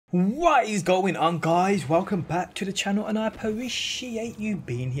What is going on, guys? Welcome back to the channel and I appreciate you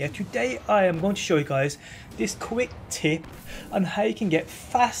being here. Today I am going to show you guys this quick tip on how you can get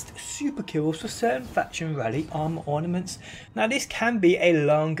fast super kills for certain faction rally armor ornaments. Now this can be a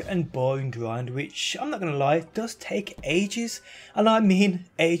long and boring grind, which I'm not going to lie, does take ages, and I mean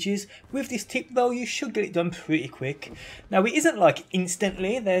ages. With this tip though, you should get it done pretty quick. Now it isn't like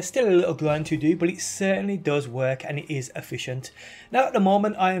instantly, there's still a little grind to do, but it certainly does work and it is efficient. Now at the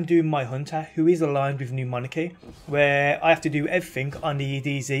moment I am doing my hunter, who is aligned with New Monarchy, where I have to do everything on the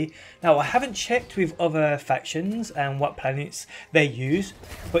EDZ. Now I haven't checked with other factions and what planets they use,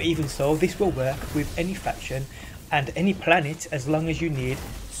 but even so this will work with any faction and any planet as long as you need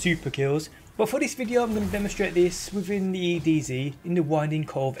super kills. But for this video I'm going to demonstrate this within the EDZ in the Winding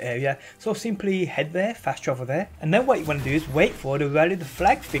Cove area, so simply head there, fast travel there, and then what you want to do is wait for the Rally the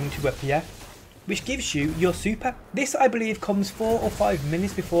Flag thing to appear, which gives you your super. This I believe comes 4 or 5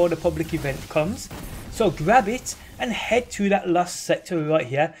 minutes before the public event comes, so grab it and head to that lost sector right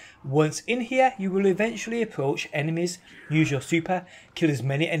here. Once in here you will eventually approach enemies, use your super, kill as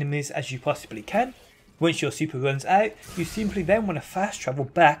many enemies as you possibly can. Once your super runs out, you simply then want to fast travel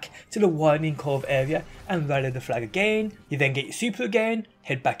back to the Winding Cove area and rally the flag again. You then get your super again,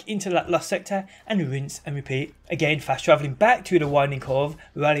 head back into that lost sector and rinse and repeat. Again fast travelling back to the Winding Cove,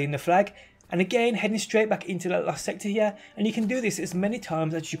 rallying the flag, and again heading straight back into that last sector here, and you can do this as many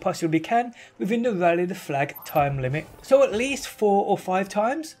times as you possibly can within the rally the flag time limit. So at least 4 or 5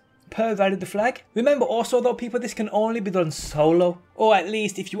 times per rally the flag. Remember also though people, this can only be done solo, or at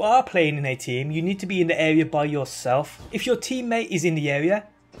least if you are playing in a team you need to be in the area by yourself. If your teammate is in the area,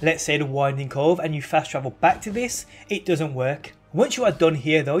 let's say the Winding Cove, and you fast travel back to this, it doesn't work. Once you are done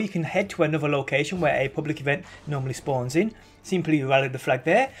here though, you can head to another location where a public event normally spawns in. Simply rally the flag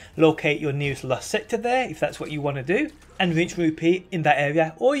there, locate your nearest lost sector there if that's what you want to do, and rinse and repeat in that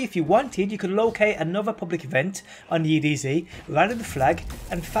area. Or if you wanted, you could locate another public event on the EDZ, rally the flag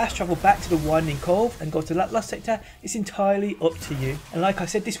and fast travel back to the Winding Cove and go to that lost sector. It's entirely up to you. And like I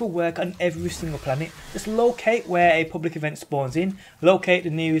said, this will work on every single planet. Just locate where a public event spawns in, locate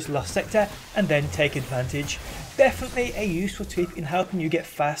the nearest lost sector and then take advantage. Definitely a useful tip in helping you get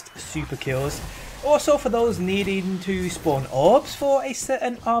fast super kills. Also for those needing to spawn orbs for a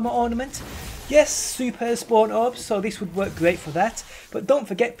certain armor ornament, yes, super spawn orbs, so this would work great for that. But don't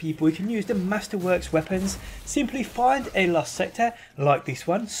forget people, you can use the Masterworks weapons. Simply find a lost sector like this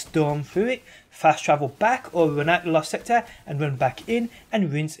one, storm through it, fast travel back or run out the lost sector and run back in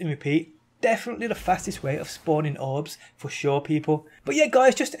and rinse and repeat. Definitely the fastest way of spawning orbs for sure people. But yeah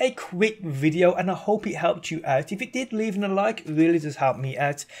guys, just a quick video and I hope it helped you out. If it did, leaving a like really does help me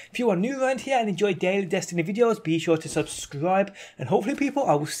out. If you are new around here and enjoy daily Destiny videos, be sure to subscribe, and hopefully people,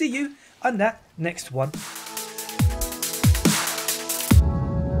 I will see you on that next one.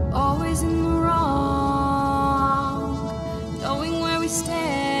 Always in the wrong, knowing where we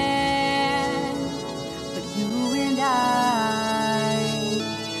stand, but you and I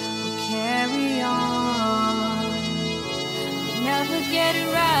will carry on. We never get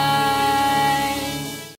it right.